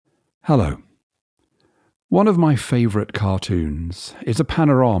Hello. One of my favourite cartoons is a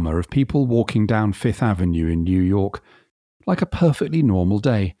panorama of people walking down Fifth Avenue in New York like a perfectly normal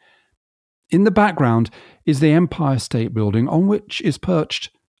day. In the background is the Empire State Building, on which is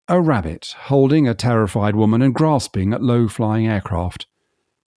perched a rabbit holding a terrified woman and grasping at low-flying aircraft.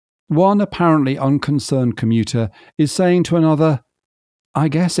 One apparently unconcerned commuter is saying to another, "I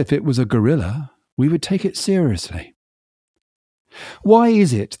guess if it was a gorilla, we would take it seriously." Why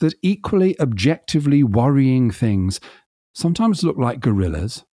is it that equally objectively worrying things sometimes look like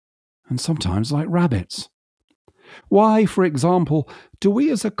gorillas and sometimes like rabbits? Why, for example, do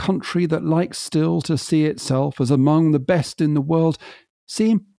we as a country that likes still to see itself as among the best in the world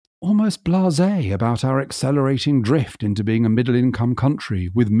seem almost blasé about our accelerating drift into being a middle-income country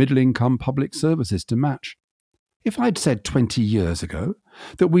with middle-income public services to match? If I'd said 20 years ago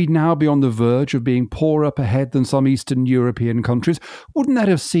that we'd now be on the verge of being poorer up ahead than some Eastern European countries, wouldn't that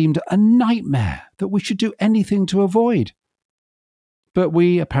have seemed a nightmare that we should do anything to avoid? But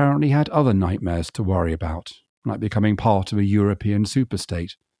we apparently had other nightmares to worry about, like becoming part of a European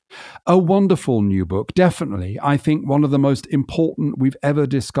superstate. A wonderful new book, definitely, I think one of the most important we've ever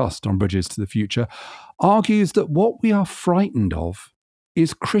discussed on Bridges to the Future, argues that what we are frightened of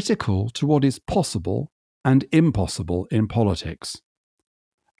is critical to what is possible and impossible in politics.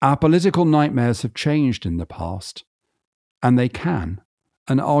 Our political nightmares have changed in the past, and they can,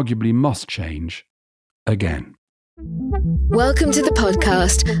 and arguably must change, again. Welcome to the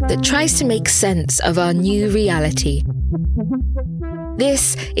podcast that tries to make sense of our new reality.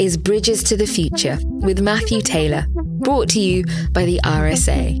 This is Bridges to the Future with Matthew Taylor, brought to you by the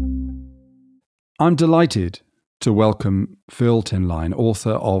RSA. I'm delighted to welcome Phil Tinline,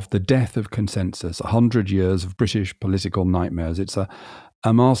 author of The Death of Consensus, 100 Years of British Political Nightmares. It's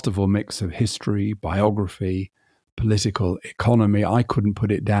a masterful mix of history, biography, political economy. I couldn't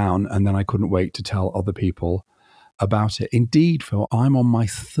put it down, and then I couldn't wait to tell other people about it. Indeed, Phil, I'm on my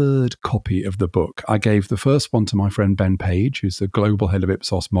third copy of the book. I gave the first one to my friend Ben Page, who's the global head of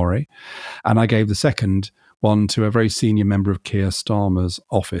Ipsos Mori, and I gave the second one to a very senior member of Keir Starmer's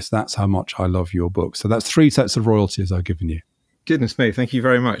office. That's how much I love your book. So that's 3 sets of royalties I've given you. Goodness me, thank you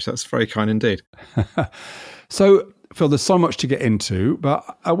very much. That's very kind indeed. So, Phil, there's so much to get into, but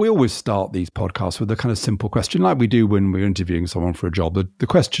we always start these podcasts with a kind of simple question, like we do when we're interviewing someone for a job, the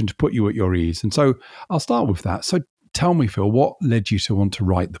question to put you at your ease. And so I'll start with that. So tell me, Phil, what led you to want to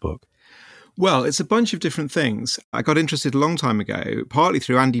write the book? Well, it's a bunch of different things. I got interested a long time ago, partly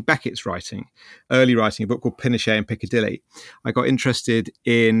through Andy Beckett's early writing, a book called Pinochet and Piccadilly. I got interested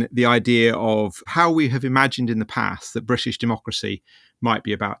in the idea of how we have imagined in the past that British democracy might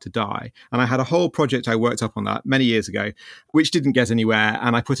be about to die. And I had a whole project I worked up on that many years ago, which didn't get anywhere,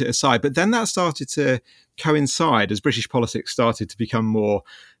 and I put it aside. But then that started to coincide as British politics started to become more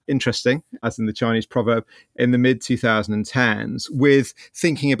interesting, as in the Chinese proverb, in the mid-2010s, with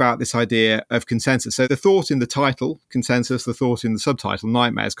thinking about this idea of consensus. So the thought in the title, consensus, the thought in the subtitle,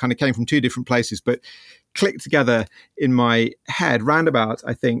 nightmares, kind of came from 2 different places, but clicked together in my head round about,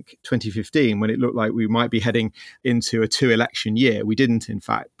 I think, 2015, when it looked like we might be heading into a 2-election year. We didn't, in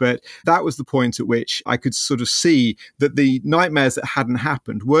fact. But that was the point at which I could sort of see that the nightmares that hadn't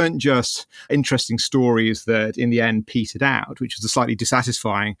happened weren't just interesting stories that in the end petered out, which was a slightly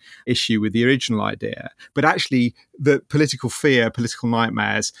dissatisfying issue with the original idea, but actually that political fear, political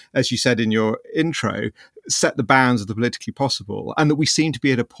nightmares, as you said in your intro, set the bounds of the politically possible, and that we seem to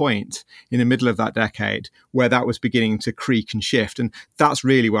be at a point in the middle of that decade where that was beginning to creak and shift. And that's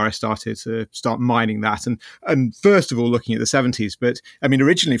really where I started to start mining that. And first of all, looking at the 70s. But I mean,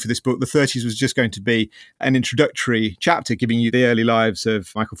 originally for this book, the 30s was just going to be an introductory chapter giving you the early lives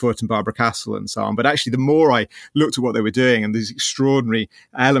of Michael Foot and Barbara Castle and so on. But actually, the more I looked at what they were doing and these extraordinary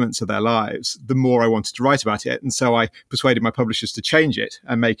elements of their lives, the more I wanted to write about it. And so I persuaded my publishers to change it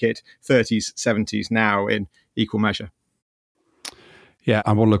and make it 30s, 70s now in equal measure. Yeah,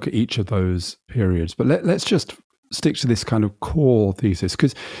 I want to look at each of those periods, but let's just stick to this kind of core thesis,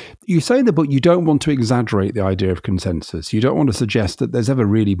 because you say in the book you don't want to exaggerate the idea of consensus. You don't want to suggest that there's ever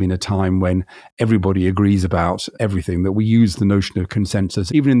really been a time when everybody agrees about everything, that we use the notion of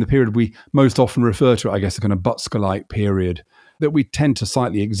consensus, even in the period we most often refer to, I guess, the kind of Butsker-like period, that we tend to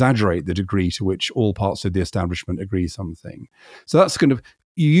slightly exaggerate the degree to which all parts of the establishment agree something. So that's kind of,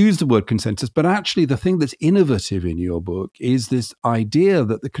 you use the word consensus, but actually the thing that's innovative in your book is this idea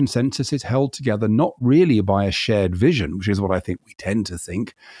that the consensus is held together not really by a shared vision, which is what I think we tend to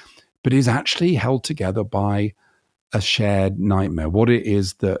think, but is actually held together by a shared nightmare, what it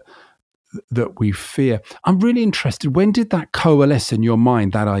is that we fear. I'm really interested, when did that coalesce in your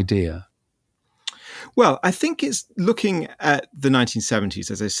mind, that idea? Well, I think it's looking at the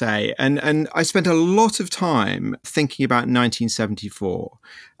 1970s, as I say, and I spent a lot of time thinking about 1974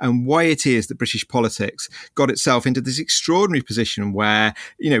 and why it is that British politics got itself into this extraordinary position where,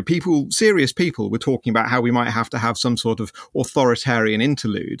 serious people were talking about how we might have to have some sort of authoritarian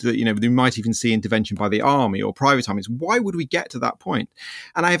interlude, that, we might even see intervention by the army or private armies. Why would we get to that point?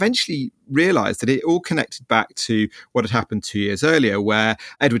 And I eventually realised that it all connected back to what had happened 2 years earlier, where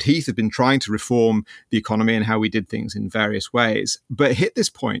Edward Heath had been trying to reform the economy and how we did things in various ways, but hit this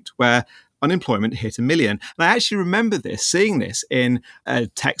point where unemployment hit 1 million. And I actually remember seeing this in a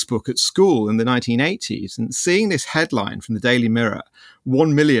textbook at school in the 1980s and seeing this headline from the Daily Mirror,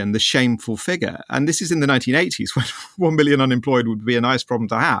 1 million, the shameful figure. And this is in the 1980s when 1 million unemployed would be a nice problem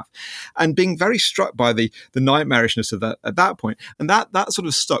to have. And being very struck by the nightmarishness of that at that point. And that sort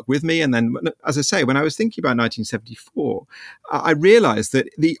of stuck with me. And then, as I say, when I was thinking about 1974, I realized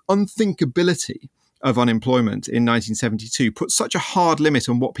that the unthinkability of unemployment in 1972 put such a hard limit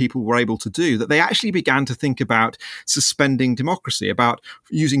on what people were able to do that they actually began to think about suspending democracy, about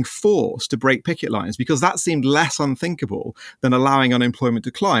using force to break picket lines, because that seemed less unthinkable than allowing unemployment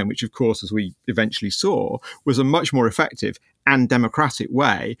to climb, which, of course, as we eventually saw, was a much more effective and democratic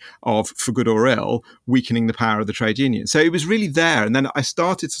way of, for good or ill, weakening the power of the trade union. So it was really there. And then I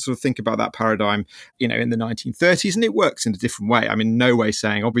started to sort of think about that paradigm, in the 1930s, and it works in a different way. I'm in no way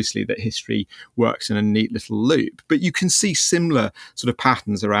saying, obviously, that history works in a neat little loop, but you can see similar sort of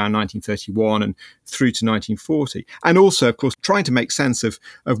patterns around 1931 and through to 1940. And also, of course, trying to make sense of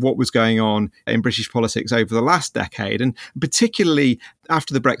what was going on in British politics over the last decade, and particularly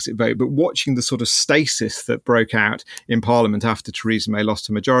after the Brexit vote, but watching the sort of stasis that broke out in Parliament after Theresa May lost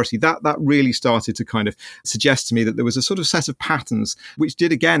her majority, that really started to kind of suggest to me that there was a sort of set of patterns which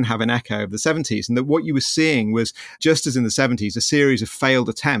did again have an echo of the 70s, and that what you were seeing was, just as in the 70s, a series of failed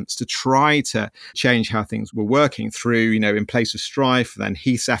attempts to try to change how things were working through, in place of strife, then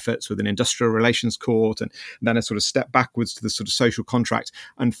Heath's efforts with an industrial relations court, and then a sort of step backwards to the sort of social contract,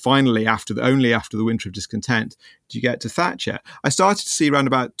 and finally, only after the winter of discontent, do you get to Thatcher. I started to see around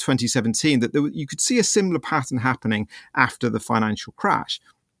about 2017 that you could see a similar pattern happening after the financial crash.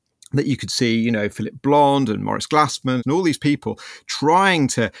 That you could see, Philip Blond and Maurice Glassman and all these people trying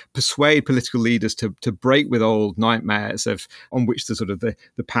to persuade political leaders to break with old nightmares on which the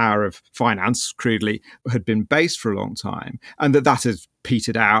power of finance, crudely, had been based for a long time, and that has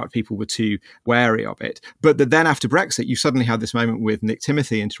petered out. People were too wary of it. But then after Brexit, you suddenly had this moment with Nick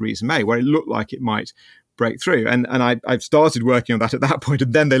Timothy and Theresa May where it looked like it might break through. And I've started working on that at that point,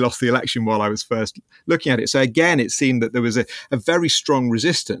 and then they lost the election while I was first looking at it. So again, it seemed that there was a very strong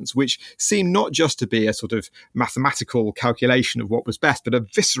resistance, which seemed not just to be a sort of mathematical calculation of what was best, but a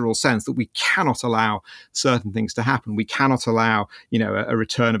visceral sense that we cannot allow certain things to happen. We cannot allow, a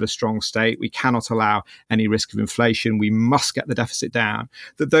return of a strong state. We cannot allow any risk of inflation. We must get the deficit down.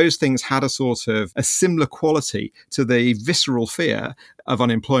 That those things had a sort of a similar quality to the visceral fear of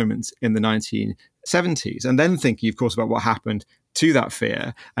unemployment in the 1970s, and then thinking, of course, about what happened to that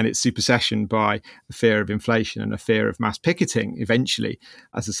fear and its supersession by a fear of inflation and a fear of mass picketing, eventually,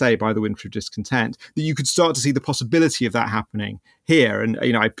 as I say, by the winter of discontent, that you could start to see the possibility of that happening here. And,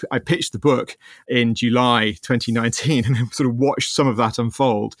 I pitched the book in July 2019 and sort of watched some of that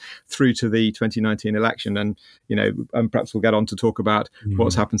unfold through to the 2019 election. And, and perhaps we'll get on to talk about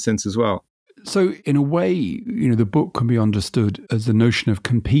what's happened since as well. So in a way, the book can be understood as the notion of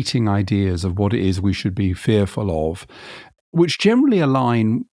competing ideas of what it is we should be fearful of, which generally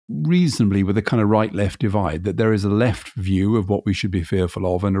align reasonably with the kind of right-left divide, that there is a left view of what we should be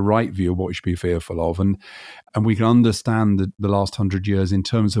fearful of and a right view of what we should be fearful of. And we can understand the last 100 years in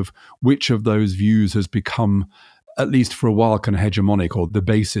terms of which of those views has become, at least for a while, kind of hegemonic, or the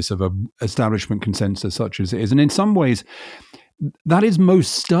basis of an establishment consensus such as it is. And in some ways, that is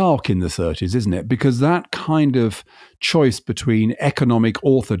most stark in the 30s, isn't it? Because that kind of choice between economic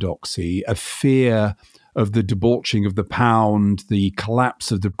orthodoxy, a fear of the debauching of the pound, the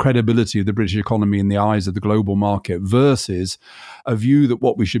collapse of the credibility of the British economy in the eyes of the global market, versus a view that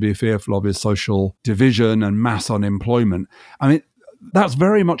what we should be fearful of is social division and mass unemployment. I mean, that's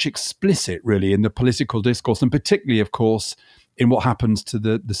very much explicit, really, in the political discourse, and particularly, of course, in what happens to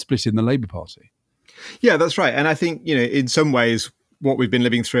the split in the Labour Party. Yeah, that's right. And I think, in some ways, what we've been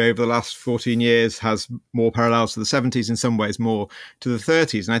living through over the last 14 years has more parallels to the 70s, in some ways more to the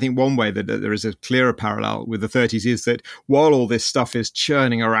 30s. And I think one way that there is a clearer parallel with the 30s is that while all this stuff is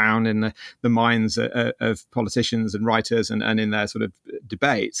churning around in the minds of politicians and writers and in their sort of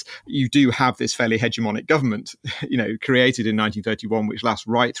debates, you do have this fairly hegemonic government, created in 1931, which lasts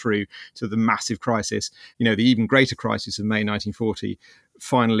right through to the massive crisis, the even greater crisis of May 1940,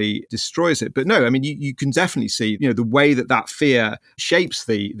 finally destroys it. But no, I mean, you can definitely see, the way that fear shapes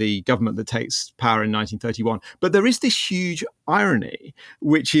the government that takes power in 1931. But there is this huge irony,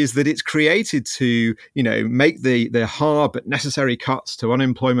 which is that it's created to, make the hard but necessary cuts to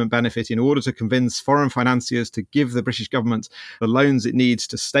unemployment benefit in order to convince foreign financiers to give the British government the loans it needs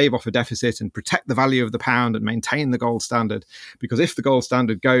to stave off a deficit and protect the value of the pound and maintain the gold standard. Because if the gold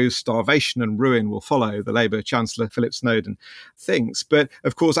standard goes, starvation and ruin will follow, the Labour Chancellor Philip Snowden thinks. But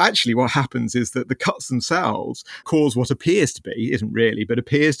of course, actually what happens is that the cuts themselves cause what appears to be, isn't really, but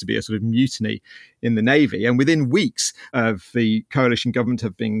appears to be a sort of mutiny in the Navy. And within weeks of the coalition government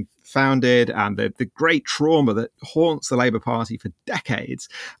have been founded and the great trauma that haunts the Labour Party for decades,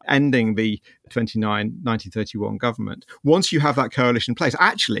 ending the 1931 government. Once you have that coalition in place,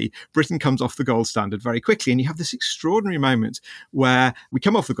 actually, Britain comes off the gold standard very quickly. And you have this extraordinary moment where we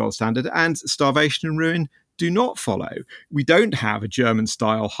come off the gold standard and starvation and ruin do not follow. We don't have a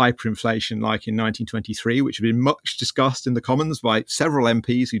German-style hyperinflation like in 1923, which had been much discussed in the Commons by several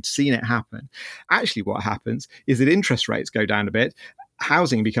MPs who'd seen it happen. Actually, what happens is that interest rates go down a bit,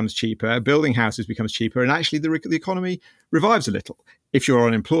 housing becomes cheaper, building houses becomes cheaper, and actually the economy revives a little. If you're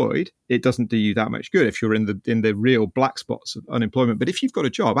unemployed, it doesn't do you that much good if you're in the real black spots of unemployment. But if you've got a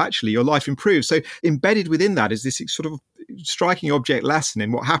job, actually your life improves. So embedded within that is this sort of striking object lesson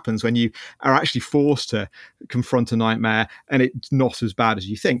in what happens when you are actually forced to confront a nightmare and it's not as bad as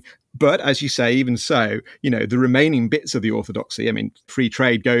you think. But as you say, even so, the remaining bits of the orthodoxy, I mean, free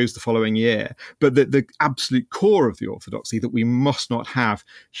trade goes the following year, but the absolute core of the orthodoxy that we must not have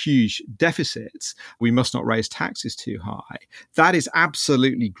huge deficits, we must not raise taxes too high, that is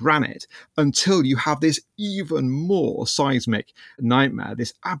absolutely granite until you have this even more seismic nightmare,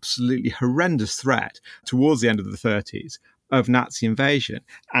 this absolutely horrendous threat towards the end of the 30s of Nazi invasion.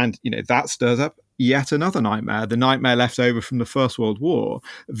 And, that stirs up yet another nightmare, the nightmare left over from the First World War,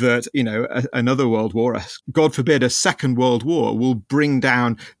 that, another world war, God forbid, a second world war will bring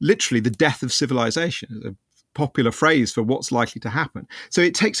down literally the death of civilization, a popular phrase for what's likely to happen. So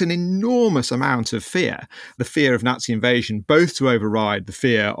it takes an enormous amount of fear, the fear of Nazi invasion, both to override the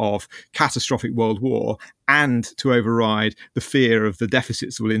fear of catastrophic world war and to override the fear of the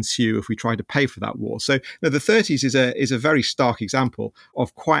deficits that will ensue if we try to pay for that war. So the 30s is a very stark example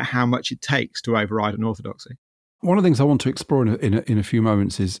of quite how much it takes to override an orthodoxy. One of the things I want to explore in a few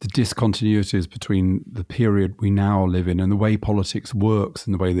moments is the discontinuities between the period we now live in and the way politics works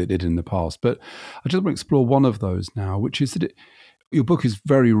and the way that it did in the past. But I just want to explore one of those now, which is that your book is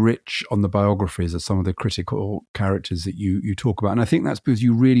very rich on the biographies of some of the critical characters that you talk about. And I think that's because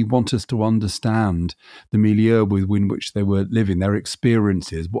you really want us to understand the milieu within which they were living, their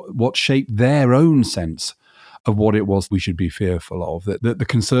experiences, what shaped their own sense of what it was we should be fearful of, that the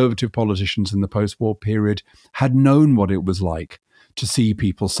conservative politicians in the post-war period had known what it was like to see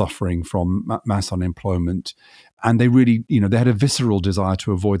people suffering from mass unemployment. And they really, they had a visceral desire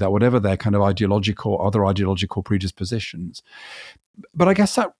to avoid that, whatever their kind of ideological or other ideological predispositions. But I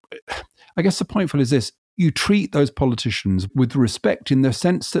guess the point, Phil, is this. You treat those politicians with respect in the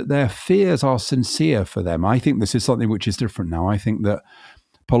sense that their fears are sincere for them. I think this is something which is different now. I think that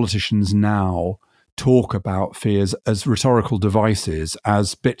politicians now talk about fears as rhetorical devices,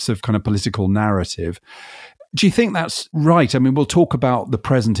 as bits of kind of political narrative. Do you think that's right? I mean, we'll talk about the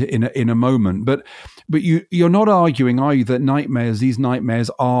present in a moment, but you're not arguing, are you, that these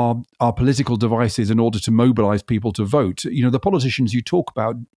nightmares are political devices in order to mobilize people to vote? The politicians you talk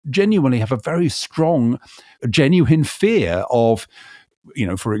about genuinely have a very strong, genuine fear of,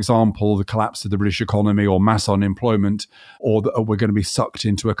 for example, the collapse of the British economy or mass unemployment, or that we're going to be sucked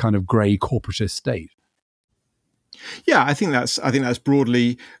into a kind of grey corporatist state. Yeah, I think that's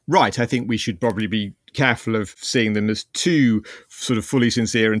broadly right. I think we should probably be careful of seeing them as too sort of fully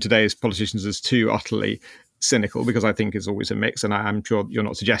sincere and today's politicians as too utterly cynical, because I think it's always a mix, and I'm sure you're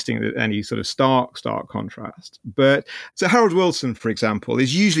not suggesting that any sort of stark contrast. But so Harold Wilson, for example,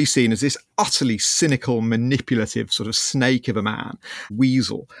 is usually seen as this utterly cynical, manipulative sort of snake of a man,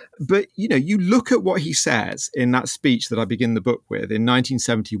 weasel. But, you look at what he says in that speech that I begin the book with in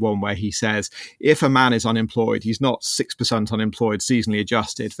 1971, where he says, if a man is unemployed, he's not 6% unemployed, seasonally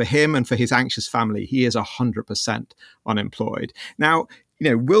adjusted. For him and for his anxious family, he is 100% unemployed. Now,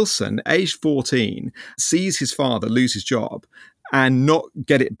 Wilson, aged 14, sees his father lose his job and not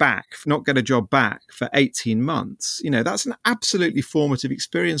get a job back for 18 months. That's an absolutely formative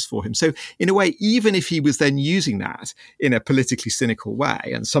experience for him. So in a way, even if he was then using that in a politically cynical way,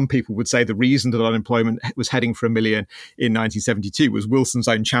 and some people would say the reason that unemployment was heading for 1 million in 1972 was Wilson's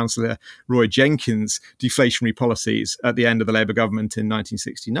own Chancellor Roy Jenkins' deflationary policies at the end of the Labour government in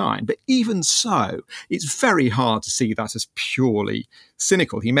 1969. But even so, it's very hard to see that as purely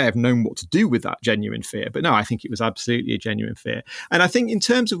cynical. He may have known what to do with that genuine fear, but no, I think it was absolutely a genuine fear. And I think in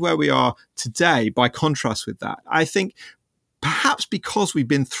terms of where we are today, by contrast with that, I think perhaps because we've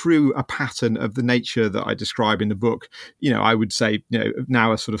been through a pattern of the nature that I describe in the book, I would say,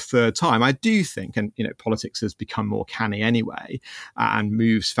 now a sort of third time, I do think, and, politics has become more canny anyway and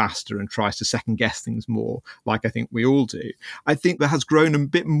moves faster and tries to second guess things more, like I think we all do. I think there has grown a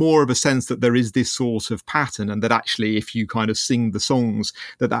bit more of a sense that there is this sort of pattern, and that actually if you kind of sing the songs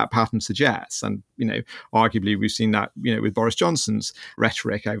that pattern suggests, and, arguably we've seen that, with Boris Johnson's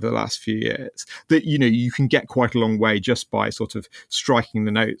rhetoric over the last few years, that, you can get quite a long way just by sort of striking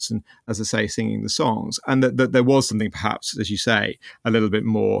the notes and, as I say, singing the songs, and that there was something perhaps, as you say, a little bit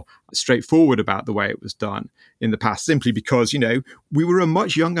more straightforward about the way it was done in the past, simply because, we were a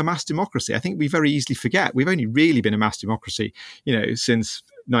much younger mass democracy. I think we very easily forget we've only really been a mass democracy, since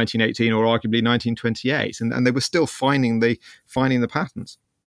 1918 or arguably 1928, and they were still finding the patterns.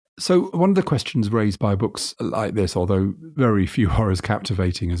 So one of the questions raised by books like this, although very few are as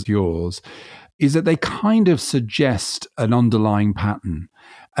captivating as yours, is that they kind of suggest an underlying pattern.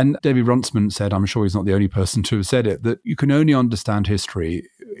 And David Runciman said, I'm sure he's not the only person to have said it, that you can only understand history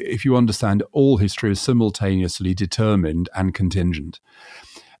if you understand all history is simultaneously determined and contingent.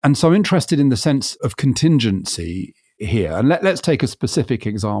 And so I'm interested in the sense of contingency here. And let's take a specific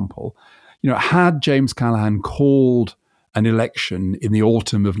example. Had James Callaghan called an election in the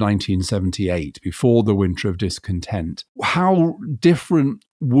autumn of 1978, before the winter of discontent, how different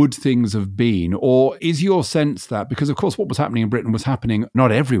would things have been? Or is your sense that, because of course what was happening in Britain was happening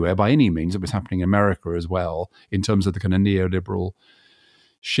not everywhere by any means, it was happening in America as well, in terms of the kind of neoliberal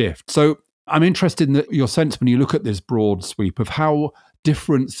shift. So I'm interested in your sense when you look at this broad sweep of how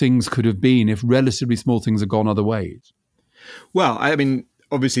different things could have been if relatively small things had gone other ways. Well, I mean,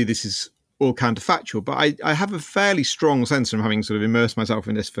 obviously this is all counterfactual, but I have a fairly strong sense from having sort of immersed myself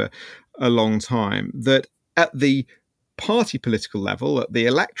in this for a long time that at the party political level, at the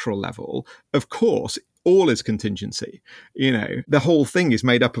electoral level, of course, all is contingency. The whole thing is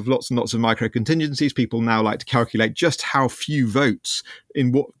made up of lots and lots of micro contingencies. People now like to calculate just how few votes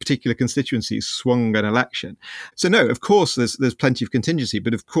in what particular constituencies swung an election. So no, of course, there's plenty of contingency,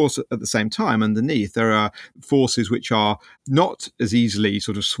 but of course, at the same time, underneath, there are forces which are not as easily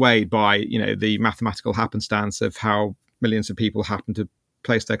sort of swayed by, the mathematical happenstance of how millions of people happen to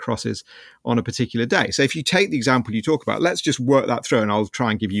place their crosses on a particular day. So if you take the example you talk about, let's just work that through, and I'll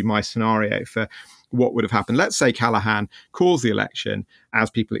try and give you my scenario for what would have happened. Let's say Callaghan calls the election, as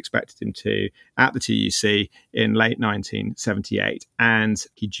people expected him to, at the TUC in late 1978, and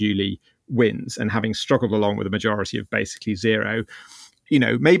he duly wins. And having struggled along with a majority of basically zero,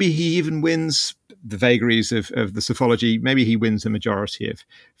 maybe he even wins, the vagaries of the psephology, maybe he wins a majority of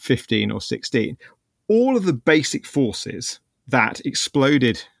 15 or 16. All of the basic forces that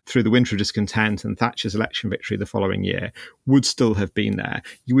exploded through the winter of discontent and Thatcher's election victory the following year would still have been there.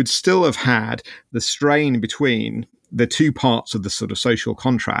 You would still have had the strain between the two parts of the sort of social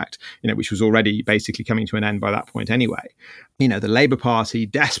contract, which was already basically coming to an end by that point anyway. The Labour Party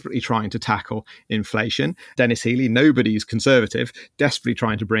desperately trying to tackle inflation. Dennis Healey, nobody's conservative, desperately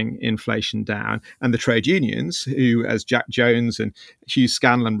trying to bring inflation down. And the trade unions, who, as Jack Jones and Hugh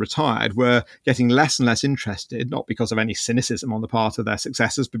Scanlon retired, were getting less and less interested, not because of any cynicism on the part of their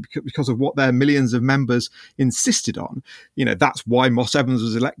successors, but because of what their millions of members insisted on. That's why Moss Evans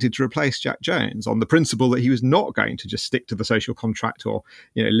was elected to replace Jack Jones, on the principle that he was not going to just stick to the social contract or,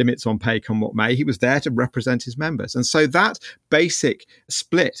 limits on pay come what may. He was there to represent his members. And so that basic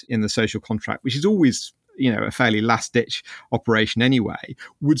split in the social contract, which is always, a fairly last-ditch operation anyway,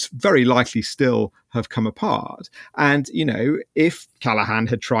 would very likely still have come apart. And, if Callaghan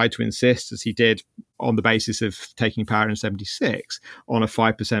had tried to insist, as he did on the basis of taking power in 76, on a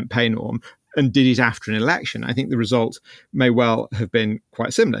 5% pay norm, and did it after an election, I think the result may well have been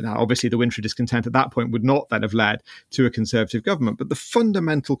quite similar. Now, obviously, the winter discontent at that point would not then have led to a Conservative government. But the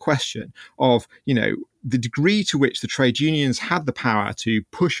fundamental question of, the degree to which the trade unions had the power to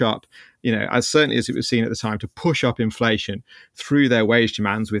push up, as certainly as it was seen at the time, to push up inflation through their wage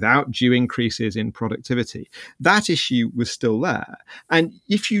demands without due increases in productivity, that issue was still there. And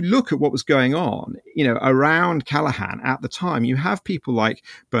if you look at what was going on, around Callaghan at the time, you have people like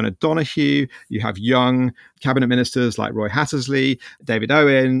Bernard Donoughue, you have young cabinet ministers like Roy Hattersley, David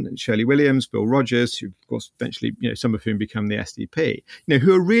Owen, Shirley Williams, Bill Rogers, who, of course, eventually, some of whom become the SDP,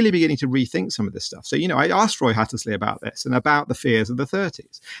 who are really beginning to rethink some of this stuff. So, I asked Roy Hattersley about this and about the fears of the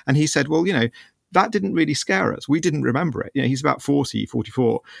 30s. And he said, well, that didn't really scare us. We didn't remember it. He's about 40,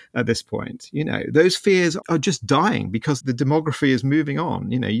 44 at this point. Those fears are just dying because the demography is moving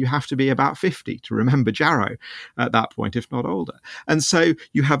on. You have to be about 50 to remember Jarrow at that point, if not older. And so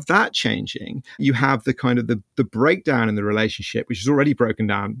you have that changing. You have the kind of the breakdown in the relationship, which is already broken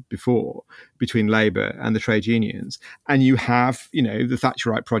down before, between Labour and the trade unions. And you have, the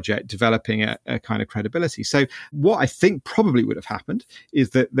Thatcherite project developing a kind of credibility. So what I think probably would have happened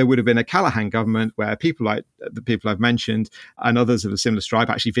is that there would have been a Callaghan government where people like the people I've mentioned and others of a similar stripe,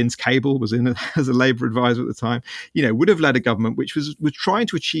 actually Vince Cable was in as a Labour advisor at the time, would have led a government which was trying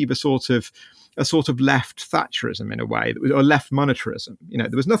to achieve a sort of left Thatcherism in a way, or left monetarism. There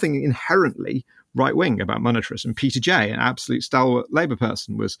was nothing inherently right-wing about monetarism. Peter Jay, an absolute stalwart Labour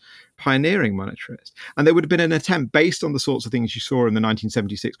person, was pioneering monetarist. And there would have been an attempt, based on the sorts of things you saw in the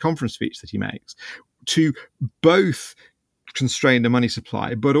 1976 conference speech that he makes, to both constrain the money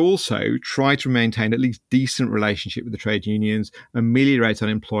supply, but also try to maintain at least decent relationship with the trade unions, ameliorate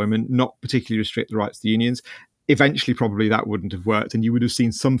unemployment, not particularly restrict the rights of the unions. Eventually, probably that wouldn't have worked, and you would have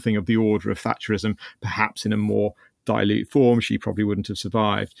seen something of the order of Thatcherism, perhaps in a more dilute form. She probably wouldn't have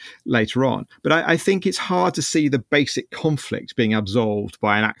survived later on. But I think it's hard to see the basic conflict being absolved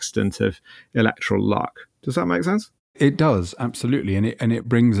by an accident of electoral luck. Does that make sense? It does, absolutely. And it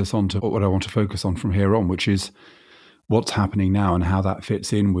brings us on to what I want to focus on from here on, which is what's happening now and how that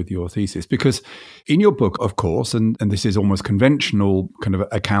fits in with your thesis. Because in your book, of course, and this is almost conventional kind of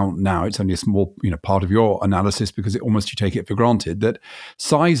account now, it's only a small part of your analysis because you take it for granted that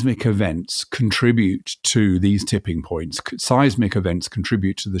seismic events contribute to these tipping points. Seismic events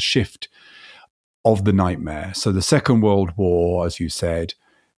contribute to the shift of the nightmare. So the Second World War, as you said,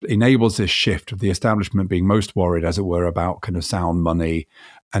 enables this shift of the establishment being most worried, as it were, about kind of sound money,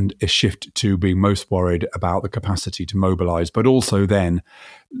 and a shift to being most worried about the capacity to mobilize, but also then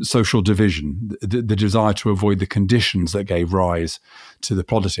social division, the desire to avoid the conditions that gave rise to the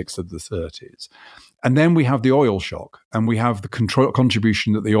politics of the 30s. And then we have the oil shock, and we have the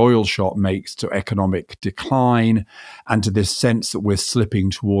contribution that the oil shock makes to economic decline and to this sense that we're slipping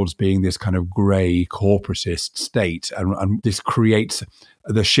towards being this kind of grey corporatist state. And this creates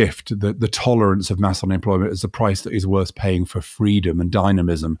the shift, the tolerance of mass unemployment as the price that is worth paying for freedom and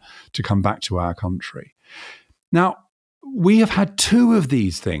dynamism to come back to our country. Now, we have had two of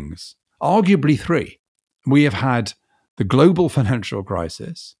these things, arguably three. We have had the global financial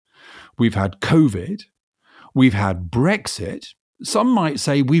crisis. We've had COVID, we've had Brexit. Some might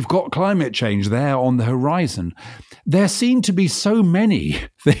say we've got climate change there on the horizon. There seem to be so many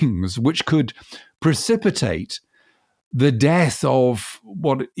things which could precipitate the death of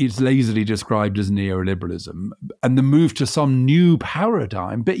what is lazily described as neoliberalism and the move to some new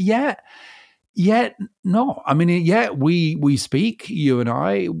paradigm, but yet not. I mean, yet we speak, you and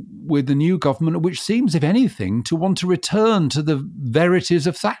I, with the new government, which seems, if anything, to want to return to the verities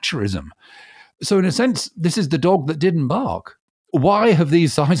of Thatcherism. So in a sense, this is the dog that didn't bark. Why have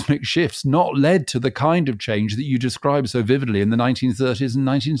these seismic shifts not led to the kind of change that you described so vividly in the 1930s and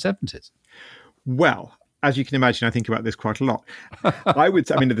 1970s? Well, as you can imagine, I think about this quite a lot.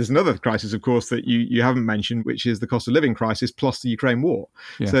 There's another crisis, of course, that you haven't mentioned, which is the cost of living crisis plus the Ukraine war.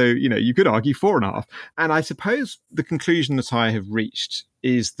 Yeah. So, you could argue 4.5. And I suppose the conclusion that I have reached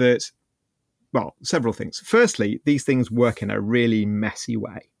is that, well, several things. Firstly, these things work in a really messy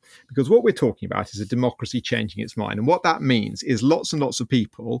way. Because what we're talking about is a democracy changing its mind. And what that means is lots and lots of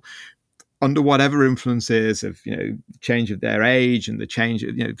people, under whatever influences of, change of their age and the change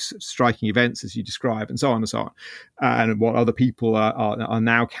of, striking events as you describe, and so on, and what other people are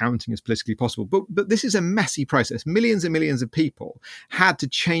now counting as politically possible. But this is a messy process. Millions and millions of people had to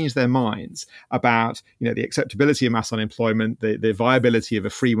change their minds about, the acceptability of mass unemployment, the viability of a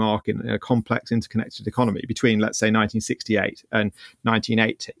free market in a complex interconnected economy between, let's say, 1968 and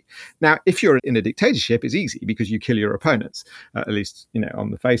 1980. Now, if you're in a dictatorship, it's easy because you kill your opponents. At least, on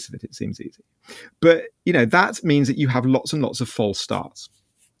the face of it, it seems easy. But, that means that you have lots and lots of false starts,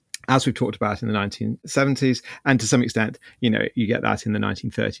 as we've talked about in the 1970s. And to some extent, you get that in the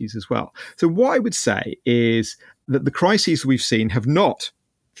 1930s as well. So what I would say is that the crises we've seen have not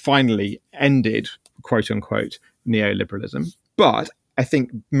finally ended, quote unquote, neoliberalism, but I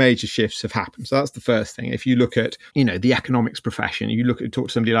think major shifts have happened. So that's the first thing. If you look at, the economics profession, talk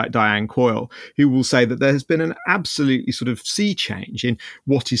to somebody like Diane Coyle, who will say that there has been an absolutely sort of sea change in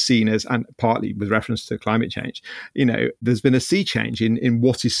what is seen as, and partly with reference to climate change, there's been a sea change in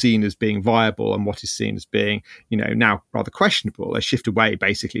what is seen as being viable and what is seen as being, now rather questionable, a shift away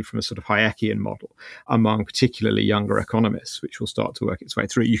basically from a sort of Hayekian model among particularly younger economists, which will start to work its way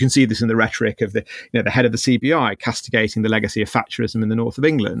through. You can see this in the rhetoric of the head of the CBI castigating the legacy of Thatcherism in the north of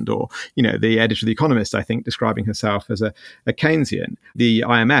England, or, the editor of The Economist, I think, describing herself as a Keynesian, the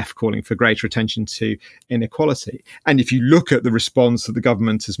IMF calling for greater attention to inequality. And if you look at the response that the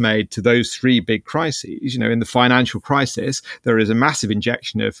government has made to those three big crises, in the financial crisis, there is a massive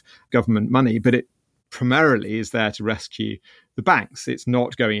injection of government money, but it primarily is there to rescue the banks. It's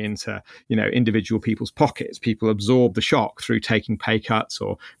not going into, individual people's pockets. People absorb the shock through taking pay cuts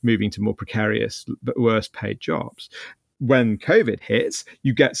or moving to more precarious but worse paid jobs. When COVID hits,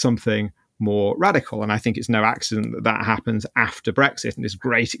 you get something more radical. And I think it's no accident that that happens after Brexit and this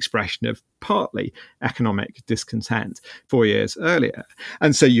great expression of partly economic discontent 4 years earlier.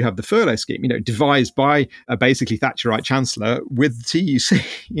 And so you have the furlough scheme, devised by a basically Thatcherite chancellor with the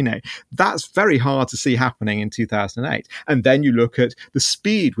TUC. That's very hard to see happening in 2008. And then you look at the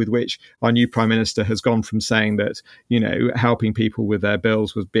speed with which our new prime minister has gone from saying that, helping people with their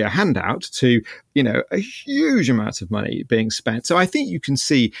bills would be a handout to, a huge amount of money being spent. So I think you can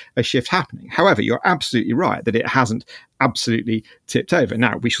see a shift happening. However, you're absolutely right that it hasn't absolutely tipped over.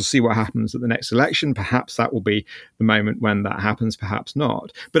 Now, we shall see what happens at the next election. Perhaps that will be the moment when that happens, perhaps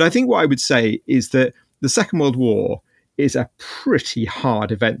not. But I think what I would say is that the Second World War is a pretty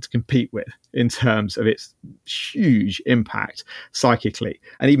hard event to compete with in terms of its huge impact psychically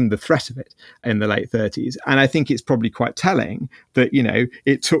and even the threat of it in the late 30s. And I think it's probably quite telling that,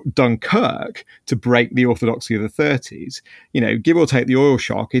 it took Dunkirk to break the orthodoxy of the 30s. Give or take the oil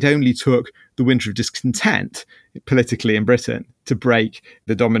shock, it only took the winter of discontent politically in Britain to break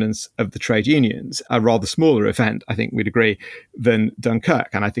the dominance of the trade unions, a rather smaller event, I think we'd agree, than Dunkirk.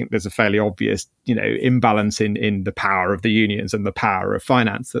 And I think there's a fairly obvious, imbalance in the power of the unions and the power of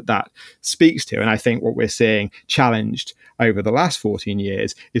finance that speaks to. And I think what we're seeing challenged over the last 14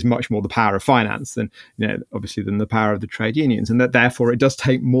 years is much more the power of finance than, obviously, than the power of the trade unions. And that therefore it does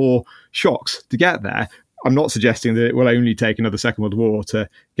take more shocks to get there. I'm not suggesting that it will only take another Second World War to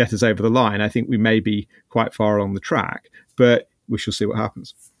get us over the line. I think we may be quite far along the track, but we shall see what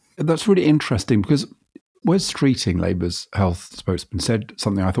happens. That's really interesting because Wes Streeting, Labour's health spokesman, said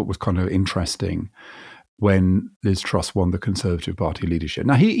something I thought was kind of interesting when Liz Truss won the Conservative Party leadership.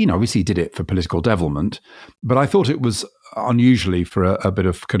 Now, he obviously did it for political devilment, but I thought it was unusually for a bit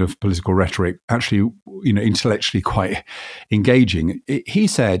of kind of political rhetoric, actually, intellectually quite engaging. He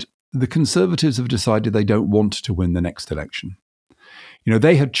said, the Conservatives have decided they don't want to win the next election.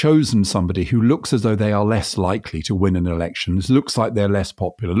 They had chosen somebody who looks as though they are less likely to win an election. It looks like they're less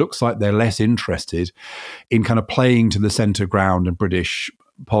popular, looks like they're less interested in kind of playing to the centre ground in British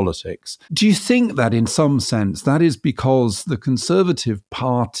politics. Do you think that in some sense that is because the Conservative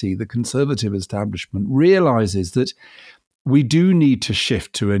Party, the Conservative establishment realises that we do need to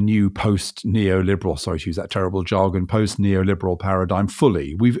shift to a new post-neoliberal, sorry to use that terrible jargon, post-neoliberal paradigm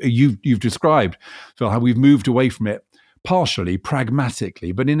fully. You've described, Phil, how we've moved away from it partially,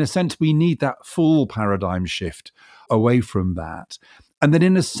 pragmatically, but in a sense we need that full paradigm shift away from that. And then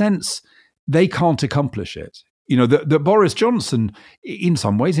in a sense, they can't accomplish it. That Boris Johnson, in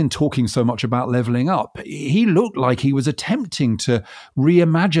some ways, in talking so much about levelling up, he looked like he was attempting to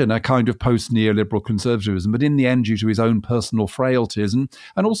reimagine a kind of post-neoliberal conservatism, but in the end, due to his own personal frailties and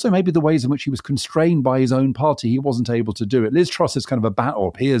also maybe the ways in which he was constrained by his own party, he wasn't able to do it. Liz Truss is kind of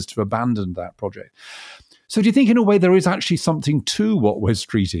appears to have abandoned that project. So do you think, in a way, there is actually something to what Wes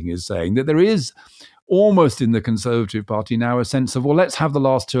Streeting is saying, that there is almost in the Conservative Party now a sense of, well, let's have the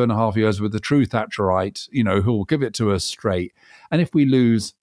last 2.5 years with the true Thatcherite, who will give it to us straight. And if we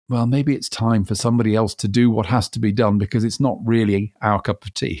lose, well, maybe it's time for somebody else to do what has to be done because it's not really our cup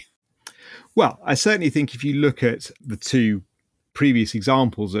of tea. Well, I certainly think if you look at the two previous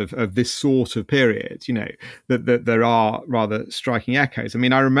examples of this sort of period, that there are rather striking echoes. I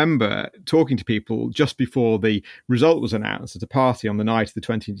mean, I remember talking to people just before the result was announced at a party on the night of the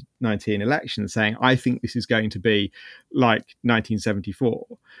 2019 election saying, I think this is going to be like 1974.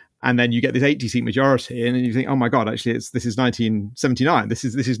 And then you get this 80-seat majority, and then you think, oh my God, actually, this is 1979. This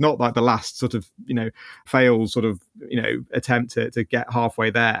is not like the last sort of, failed sort of, attempt to get halfway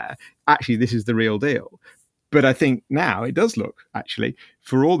there. Actually, this is the real deal. But I think now it does look, actually,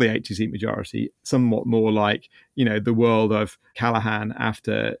 for all the 80-seat majority, somewhat more like, the world of Callaghan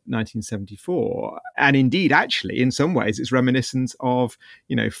after 1974. And indeed, actually, in some ways, it's reminiscent of,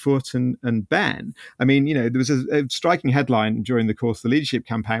 Foot and Benn. I mean, there was a striking headline during the course of the leadership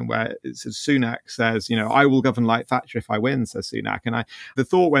campaign where Sunak says, I will govern like Thatcher if I win, says Sunak. And the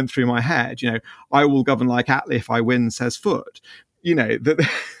thought went through my head, I will govern like Attlee if I win, says Foot. That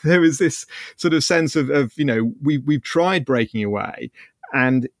there was this sort of sense of we've tried breaking away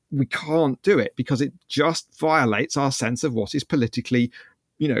and we can't do it because it just violates our sense of what is politically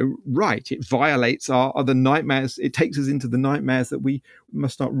right. It violates our the nightmares. It takes us into the nightmares that we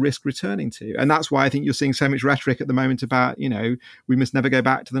must not risk returning to. And that's why I think you're seeing so much rhetoric at the moment about, we must never go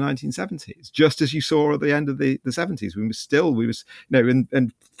back to the 1970s, just as you saw at the end of the 70s.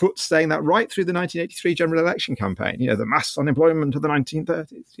 And Foot's saying that right through the 1983 general election campaign, the mass unemployment of the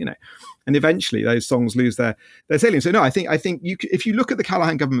 1930s, and eventually those songs lose their salience. So no, I think if you look at the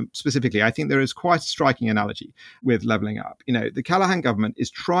Callaghan government specifically, I think there is quite a striking analogy with Levelling Up. The Callaghan government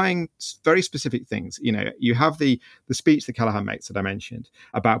is trying very specific things. You have the speech that Callaghan makes that I mentioned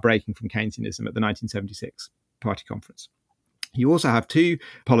about breaking from Keynesianism at the 1976 party conference. You also have two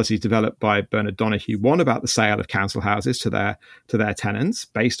policies developed by Bernard Donoughue, one about the sale of council houses to their tenants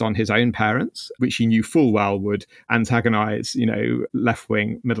based on his own parents, which he knew full well would antagonise,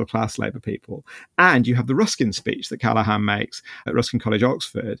 left-wing middle-class Labour people. And you have the Ruskin speech that Callaghan makes at Ruskin College,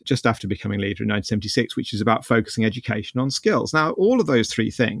 Oxford, just after becoming leader in 1976, which is about focusing education on skills. Now, all of those three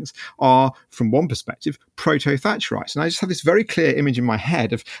things are, from one perspective, proto-Thatcherite. And I just have this very clear image in my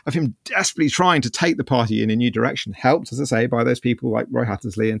head of him desperately trying to take the party in a new direction, helped, as I say, by those people like Roy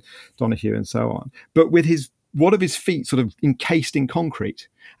Hattersley and Donoughue and so on, but with one of his feet sort of encased in concrete,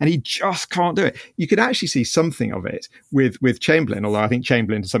 and he just can't do it. You could actually see something of it with Chamberlain, although I think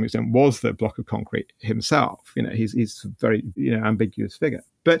Chamberlain to some extent was the block of concrete himself. He's a very ambiguous figure.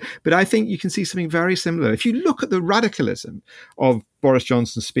 But I think you can see something very similar. If you look at the radicalism of Boris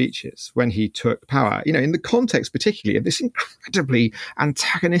Johnson's speeches when he took power, in the context particularly of this incredibly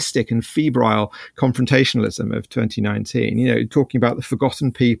antagonistic and febrile confrontationalism of 2019, talking about the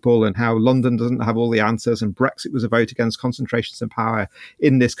forgotten people and how London doesn't have all the answers and Brexit was a vote against concentrations of power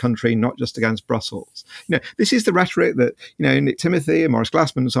in this country, not just against Brussels. This is the rhetoric that, Nick Timothy and Maurice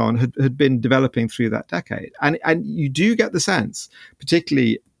Glassman and so on had been developing through that decade. And you do get the sense,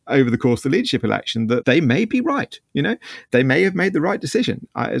 particularly over the course of the leadership election, that they may be right. They may have made the right decision.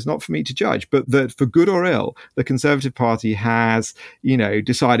 It's not for me to judge, but that for good or ill, the Conservative Party has,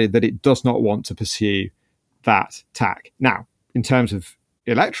 decided that it does not want to pursue that tack. Now, in terms of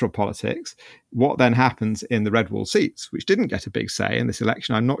electoral politics, what then happens in the red wall seats, which didn't get a big say in this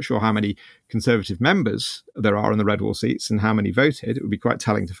election? I'm not sure how many Conservative members there are in the red wall seats and how many voted. It would be quite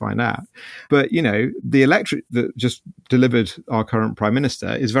telling to find out. But, the electorate that just delivered our current Prime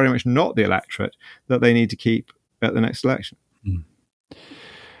Minister is very much not the electorate that they need to keep at the next election. I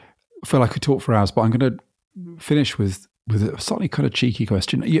feel like I could talk for hours, but I'm going to finish with a slightly kind of cheeky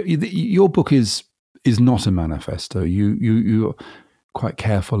question. Your book is not a manifesto. You're quite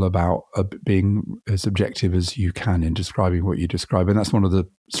careful about being as objective as you can in describing what you describe. And that's one of the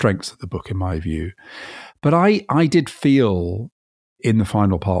strengths of the book, in my view. But I did feel in the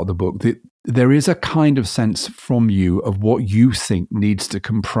final part of the book that there is a kind of sense from you of what you think needs to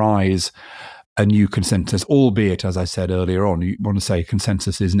comprise a new consensus, albeit, as I said earlier on, you want to say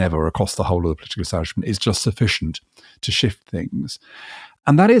consensus is never across the whole of the political establishment. It's just sufficient to shift things.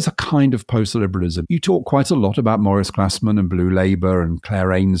 And that is a kind of post-liberalism. You talk quite a lot about Maurice Glassman and Blue Labour and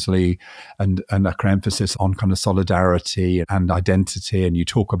Claire Ainsley and a emphasis on kind of solidarity and identity. And you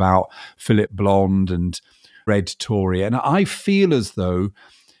talk about Philip Blond and Red Tory. And I feel as though,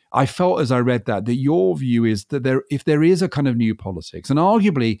 I felt as I read that your view is that if there is a kind of new politics, and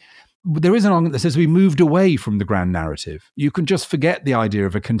arguably there is an argument that says we moved away from the grand narrative. You can just forget the idea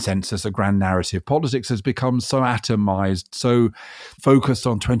of a consensus, a grand narrative. Politics has become so atomized, so focused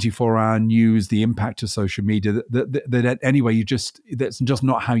on 24-hour news, the impact of social media, that anyway, that's just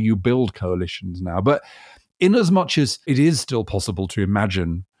not how you build coalitions now. But in as much as it is still possible to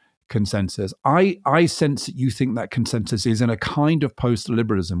imagine consensus, I sense that you think that consensus is in a kind of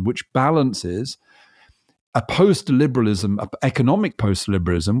post-liberalism which balances a post-liberalism, economic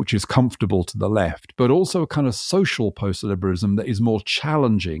post-liberalism, which is comfortable to the left, but also a kind of social post-liberalism that is more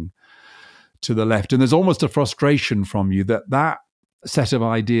challenging to the left. And there's almost a frustration from you that set of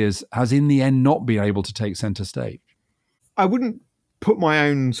ideas has in the end not been able to take centre stage. I wouldn't put my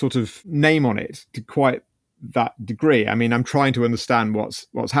own sort of name on it to quite that degree. I mean, I'm trying to understand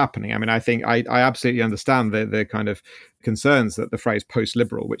what's happening. I mean, I think I absolutely understand the kind of concerns that the phrase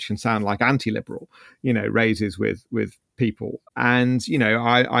post-liberal, which can sound like anti-liberal, raises with people. And,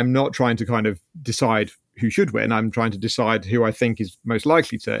 I'm not trying to kind of decide who should win. I'm trying to decide who I think is most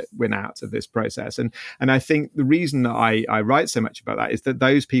likely to win out of this process. And I think the reason that I write so much about that is that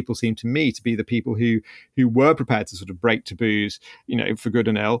those people seem to me to be the people who were prepared to sort of break taboos, for good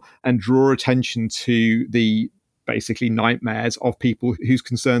and ill, and draw attention to the basically nightmares of people whose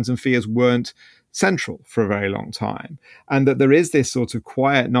concerns and fears weren't central for a very long time. And that there is this sort of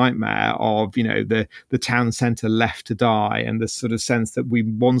quiet nightmare of, the town centre left to die, and this sort of sense that we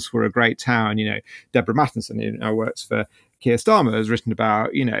once were a great town. Deborah Mattinson, who now works for Keir Starmer has written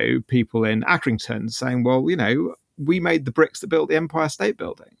about, people in Accrington saying, well, we made the bricks that built the Empire State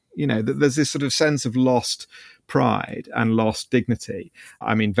Building. There's this sort of sense of lost pride and lost dignity.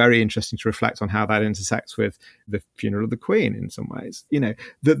 I mean, very interesting to reflect on how that intersects with the funeral of the Queen in some ways.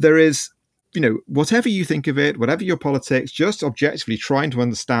 That there is, whatever you think of it, whatever your politics, just objectively trying to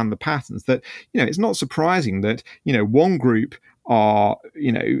understand the patterns that, it's not surprising that, one group are,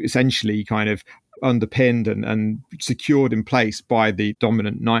 essentially kind of underpinned and secured in place by the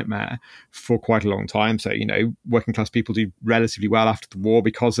dominant nightmare for quite a long time. So, working class people do relatively well after the war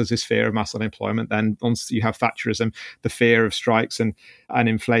because there's this fear of mass unemployment. Then once you have Thatcherism, the fear of strikes and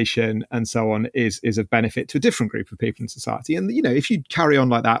inflation and so on is of benefit to a different group of people in society. And, if you carry on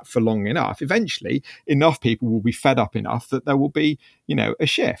like that for long enough, eventually enough people will be fed up enough that there will be, a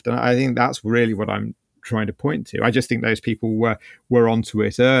shift. And I think that's really what I'm trying to point to. I just think those people were onto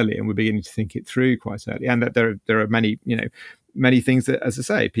it early and were beginning to think it through quite early, and that there are many things that, as I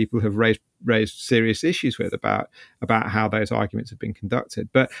say, people have raised serious issues with about how those arguments have been conducted.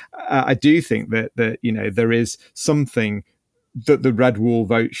 But I do think that there is something that the Red Wall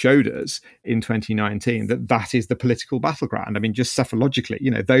vote showed us in 2019, that is the political battleground. I mean, just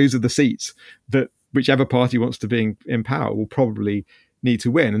psephologically, those are the seats that whichever party wants to be in power will probably need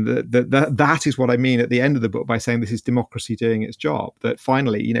to win. And that is what I mean at the end of the book by saying this is democracy doing its job. That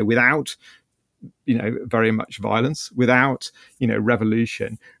finally, without, very much violence, without,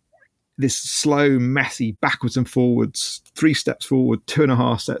 revolution, this slow, messy, backwards and forwards, 3 steps forward,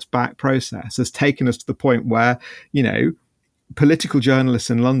 2.5 steps back process has taken us to the point where, political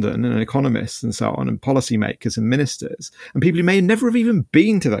journalists in London and economists and so on, and policymakers and ministers, and people who may never have even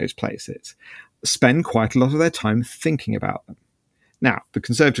been to those places, spend quite a lot of their time thinking about them. Now, the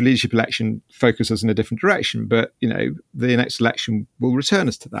Conservative leadership election focuses in a different direction, but, the next election will return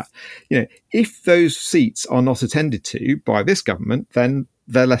us to that. If those seats are not attended to by this government, then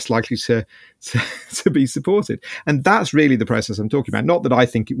they're less likely to be supported. And that's really the process I'm talking about. Not that I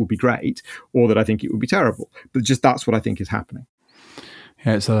think it will be great or that I think it will be terrible, but just that's what I think is happening.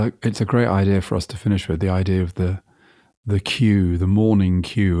 Yeah, it's a great idea for us to finish with, the idea of the queue, the morning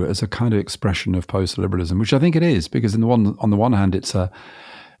queue, as a kind of expression of post-liberalism, which I think it is, because on the one hand, it's an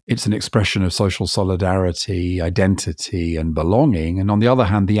expression of social solidarity, identity, and belonging, and on the other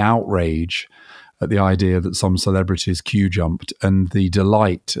hand, the outrage at the idea that some celebrities queue jumped and the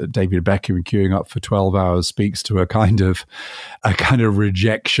delight at David Beckham queuing up for 12 hours speaks to a kind of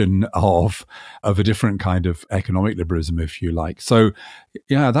rejection of a different kind of economic liberalism, if you like. So,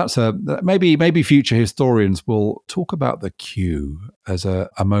 yeah, maybe future historians will talk about the queue as a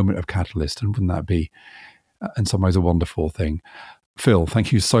moment of catalyst, and wouldn't that be, in some ways, a wonderful thing? Phil,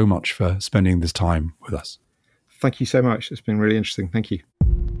 thank you so much for spending this time with us. Thank you so much. It's been really interesting. Thank you.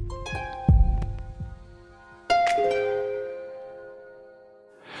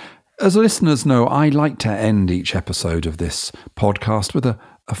 As listeners know, I like to end each episode of this podcast with a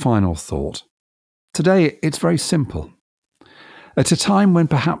final thought. Today, it's very simple. At a time when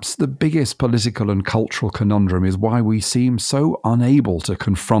perhaps the biggest political and cultural conundrum is why we seem so unable to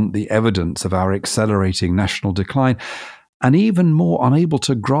confront the evidence of our accelerating national decline, and even more unable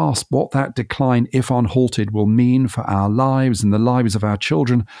to grasp what that decline, if unhalted, will mean for our lives and the lives of our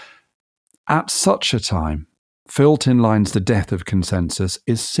children, at such a time, Phil Tinline's The Death of Consensus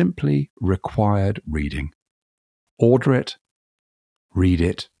is simply required reading. Order it, read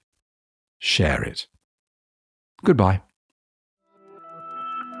it, share it. Goodbye.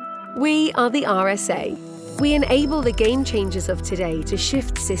 We are the RSA. We enable the game changers of today to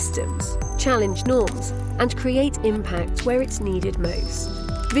shift systems, challenge norms, and create impact where it's needed most.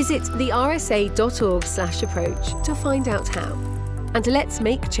 Visit thersa.org/approach to find out how. And let's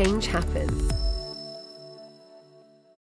make change happen.